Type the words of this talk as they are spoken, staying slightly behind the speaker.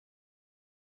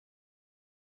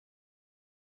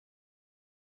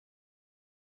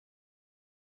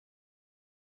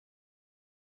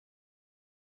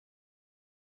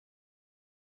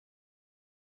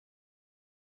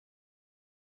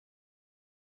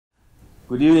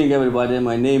Good evening, everybody.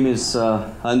 My name is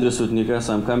ANDRIUS SUTNIKAS.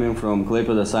 I'm coming from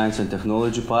Klaipėda Science and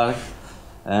Technology Park,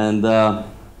 and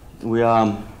we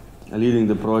are leading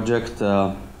the project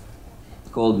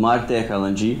called MARTECH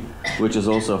LNG, which is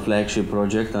also a flagship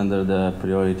project under the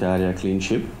priority area clean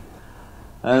ship.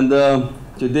 And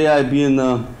today I've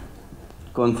been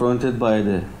confronted by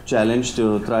the challenge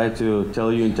to try to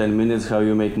tell you in 10 minutes how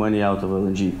you make money out of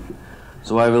LNG.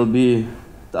 So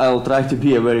I'll try to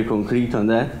be very concrete on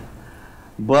that.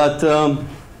 But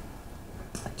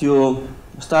to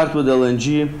start with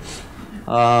LNG,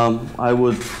 I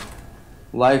would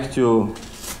like to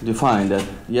define that,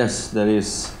 yes, there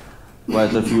is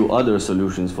quite a few other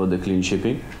solutions for the clean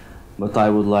shipping, but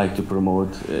I would like to promote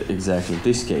exactly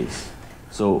this case.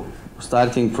 So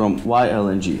starting from why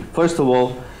LNG? First of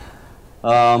all,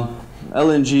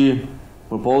 LNG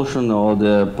propulsion, or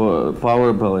the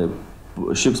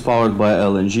ships powered by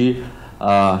LNG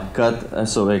cut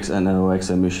SOx and NOx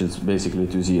emissions basically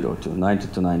to zero, to 90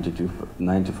 to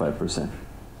 95%.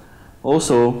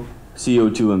 Also,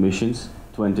 CO2 emissions,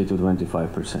 20 to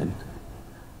 25%.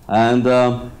 And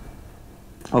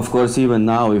of course, even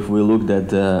now, if we looked at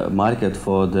the market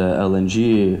for the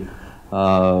LNG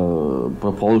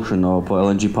propulsion or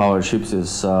LNG powered ships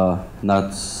is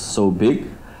not so big,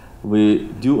 we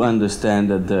do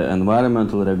understand that the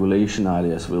environmental regulation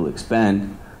areas will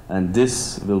expand, and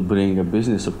this will bring a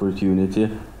business opportunity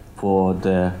for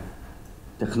the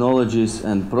technologies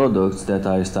and products that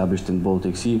are established in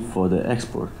Baltic Sea for the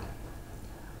export.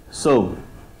 So,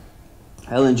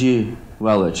 LNG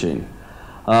value chain.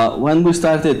 When we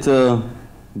started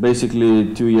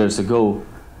basically 2 years ago,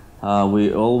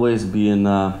 we always been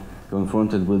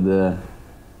confronted with the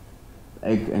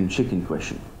egg and chicken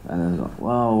question. And I thought,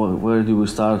 wow, where do we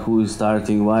start? Who is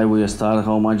starting? Why we start?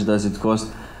 How much does it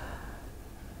cost?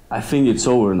 I think it's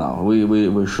over now.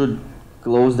 We should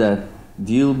close that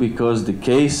deal, because the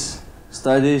case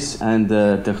studies and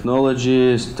the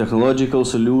technological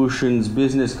solutions,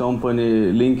 business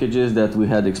company linkages that we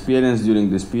had experienced during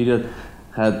this period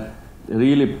had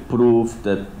really proved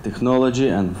that technology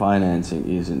and financing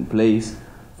is in place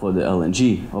for the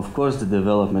LNG. Of course, the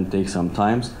development takes some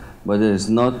time, but there is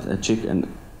not a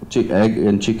egg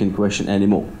and chicken question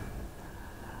anymore.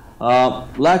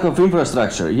 Lack of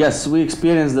infrastructure. Yes, we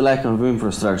experience the lack of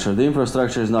infrastructure. The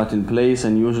infrastructure is not in place,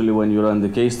 and usually when you run the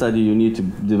case study, you need to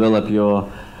develop your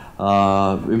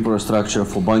infrastructure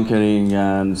for bunkering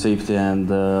and safety and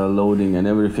loading and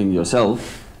everything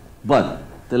yourself. But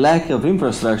the lack of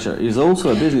infrastructure is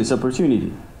also a business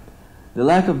opportunity. The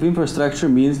lack of infrastructure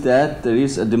means that there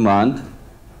is a demand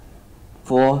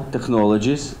for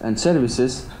technologies and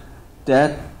services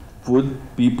that would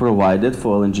be provided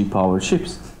for LNG powered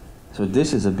ships. So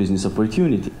this is a business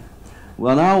opportunity.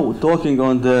 Well, now talking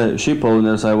on the ship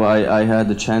owners, I had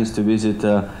the chance to visit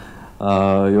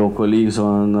your colleagues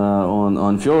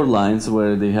on fjord lines,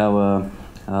 where they have a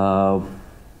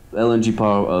LNG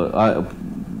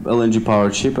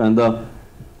powered ship, and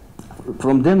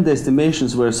from them the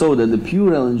estimations were so that the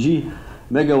pure LNG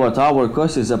megawatt hour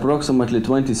cost is approximately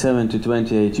 27 to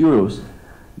 28 euros.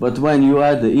 But when you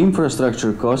add the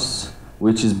infrastructure costs,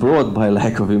 which is brought by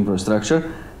lack of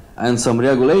infrastructure, and some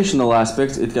regulational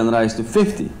aspects, it can rise to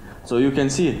 50. So you can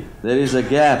see there is a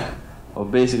gap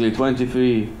of basically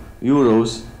 23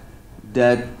 euros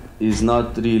that is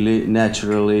not really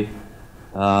naturally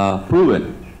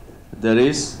proven. There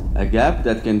is a gap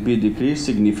that can be decreased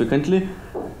significantly,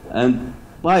 and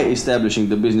by establishing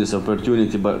the business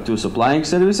opportunity to supplying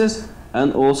services,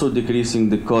 and also decreasing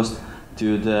the cost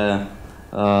to the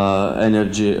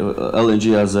LNG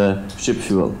as a ship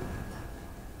fuel.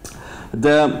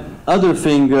 The other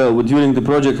thing, during the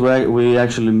project, we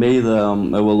actually made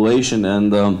evaluation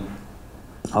and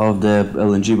of the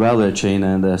LNG value chain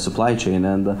and the supply chain,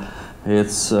 and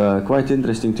it's quite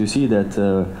interesting to see that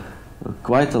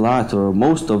quite a lot, or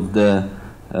most of the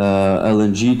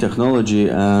LNG technology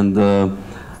and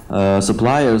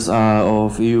suppliers are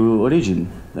of EU origin.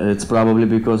 It's probably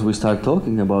because we start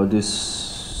talking about this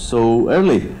so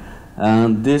early,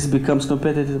 and this becomes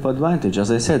competitive advantage.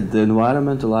 As I said, the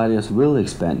environmental areas will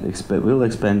expand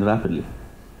rapidly.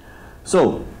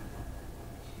 So,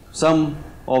 some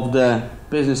of the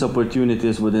business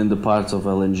opportunities within the parts of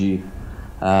LNG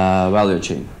value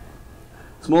chain.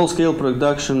 Small-scale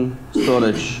production,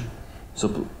 storage,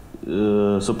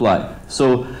 supply.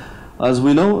 So, as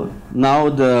we know, now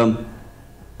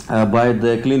by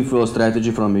the clean fuel strategy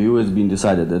from EU, it's been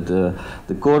decided that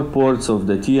the core ports of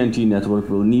the TNT network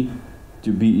will need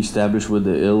to be established with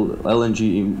the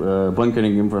LNG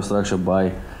bunkering infrastructure by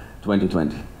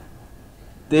 2020.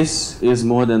 This is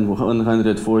more than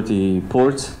 140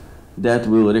 ports that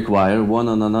will require one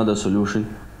or another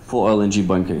solution for LNG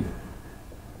bunkering.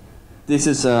 This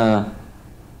is a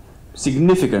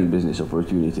significant business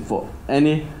opportunity for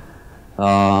any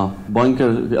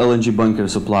LNG bunker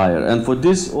supplier. And for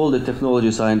this, all the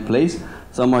technologies are in place.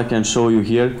 Some I can show you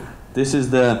here. This is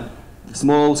the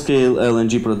small-scale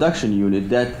LNG production unit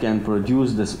that can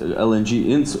produce this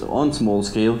LNG on small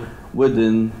scale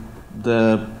within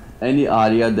any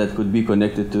area that could be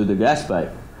connected to the gas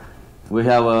pipe. We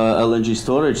have LNG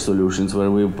storage solutions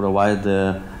where we provide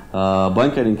the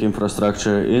bunkering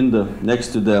infrastructure next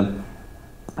to the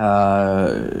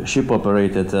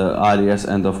ship-operated areas,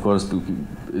 and of course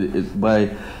by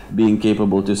being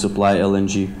capable to supply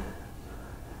LNG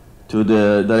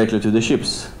directly to the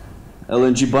ships.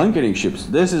 LNG bunkering ships.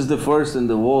 This is the first in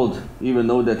the world, even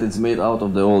though that it's made out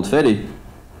of the old ferry.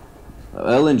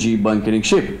 LNG bunkering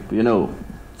ship,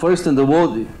 first in the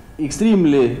world,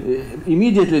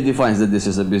 immediately defines that this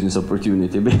is a business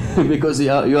opportunity because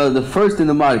you are the first in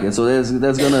the market. So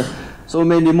there's gonna so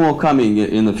many more coming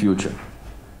in the future.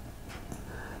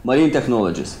 Marine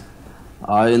technologies.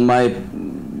 In my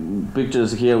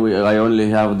pictures here, I only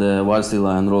have the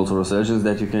Wärtsilä and Rolls-Royce versions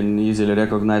that you can easily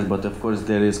recognize, but of course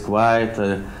there is quite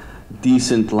a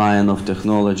decent line of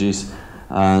technologies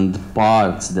and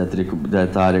parts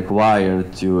that are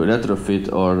required to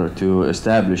retrofit or to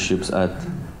establish ships at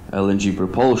LNG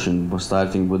propulsion,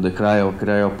 starting with the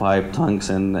cryo pipe, tanks,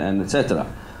 and etc.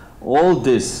 All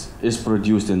this is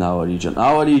produced in our region.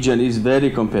 Our region is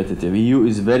very competitive. EU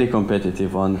is very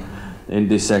competitive in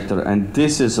this sector, and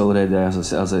this is already,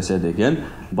 as I said again,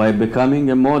 by becoming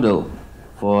a model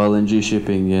for LNG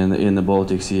shipping in the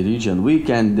Baltic Sea region, we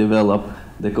can develop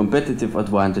the competitive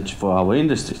advantage for our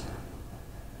industries.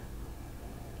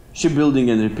 Shipbuilding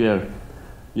and repair.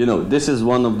 This is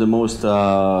one of the most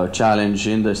challenged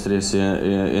industries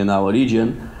in our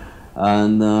region,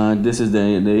 and this is the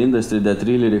industry that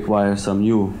really requires some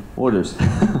new orders.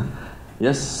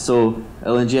 Yes, so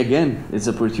LNG again, it's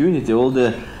opportunity. All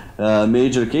the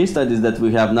major case studies that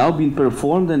we have now been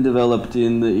performed and developed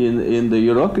in the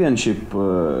European ship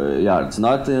yards,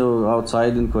 not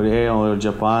outside in Korea or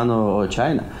Japan or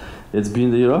China. It's been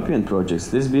the European projects.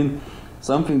 This has been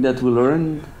something that we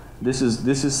learned. This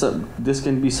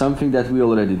can be something that we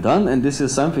already done, and this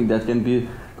is something that can be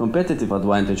competitive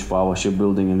advantage for our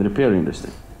shipbuilding and repair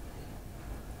industry.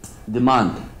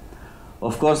 Demand.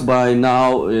 Of course, by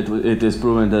now it is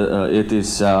proven that it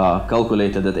is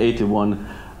calculated that 81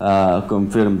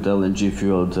 confirmed LNG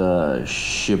fueled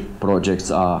ship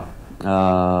projects are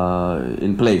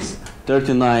in place.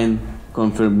 39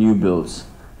 confirmed new builds.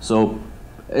 So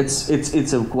it's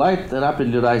a quite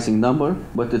rapidly rising number,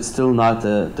 but it's still not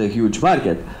a huge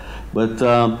market. But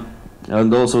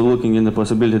and also looking in the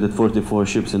possibility that 44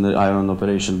 ships in the iron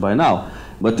operation by now.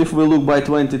 But if we look by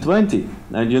 2020,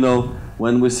 and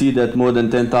when we see that more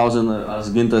than 10,000, as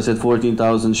Ginta said,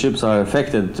 14,000 ships are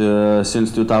affected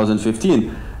since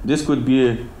 2015, this could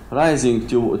be rising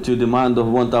to demand of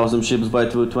 1,000 ships by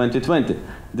 2020.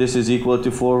 This is equal to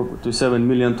 4 to 7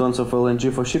 million tons of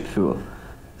LNG for ship fuel.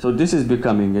 So this is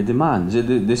becoming a demand.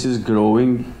 This is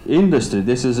growing industry.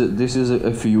 This is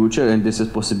a future, and this is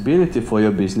possibility for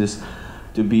your business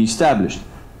to be established.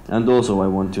 And also, I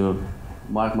want to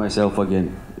mark myself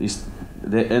again.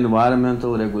 The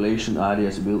environmental regulation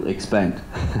areas will expand.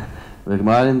 The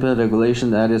environmental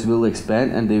regulation areas will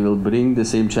expand, and they will bring the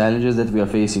same challenges that we are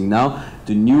facing now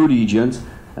to new regions,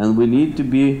 and we need to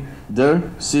be there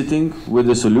sitting with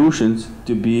the solutions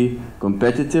to be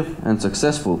competitive and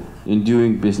successful in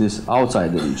doing business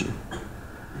outside the region.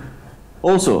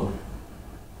 Also,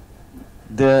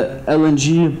 the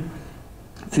LNG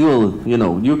fuel,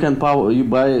 you can power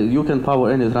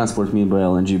any transport mean by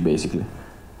LNG basically.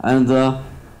 And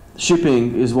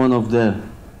shipping is one of the,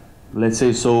 let's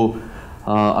say so,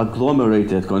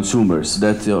 agglomerated consumers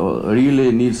that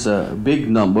really needs big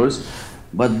numbers,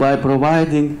 but by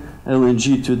providing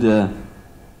LNG to the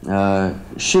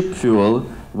ship fuel,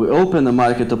 we open the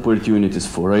market opportunities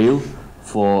for rail,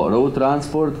 for road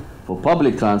transport, for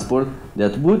public transport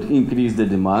that would increase the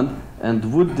demand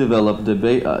and would develop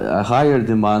a higher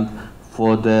demand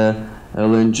for the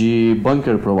LNG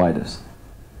bunker providers.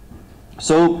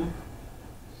 So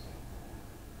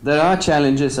there are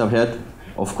challenges ahead,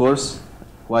 of course,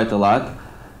 quite a lot,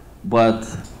 but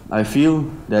I feel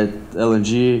that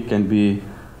LNG can be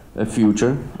a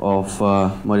future of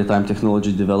maritime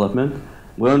technology development.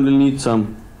 We only need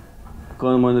some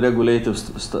common regulative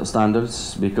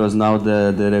standards, because now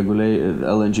the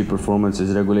LNG performance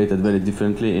is regulated very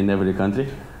differently in every country.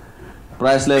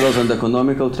 Price levels and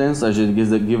economical trends, I should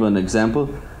give an example.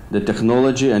 The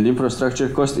technology and infrastructure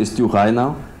cost is too high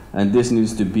now, and this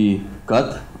needs to be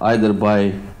cut either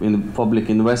by public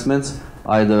investments,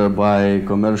 either by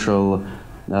commercial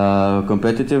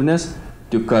competitiveness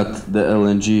to cut the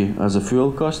LNG as a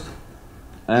fuel cost,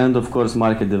 and of course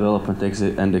market development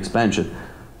and expansion.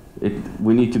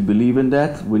 We need to believe in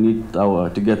that. We need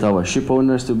to get our ship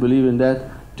owners to believe in that,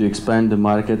 to expand the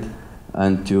market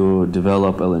and to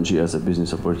develop LNG as a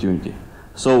business opportunity.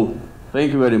 So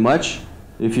thank you very much.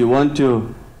 If you want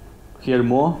to hear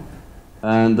more,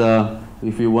 and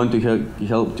if you want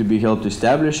to be helped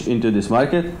establish into this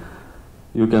market,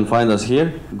 you can find us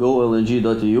here,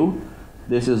 golng.eu.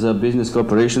 This is a business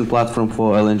cooperation platform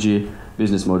for LNG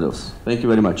business models. Thank you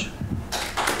very much.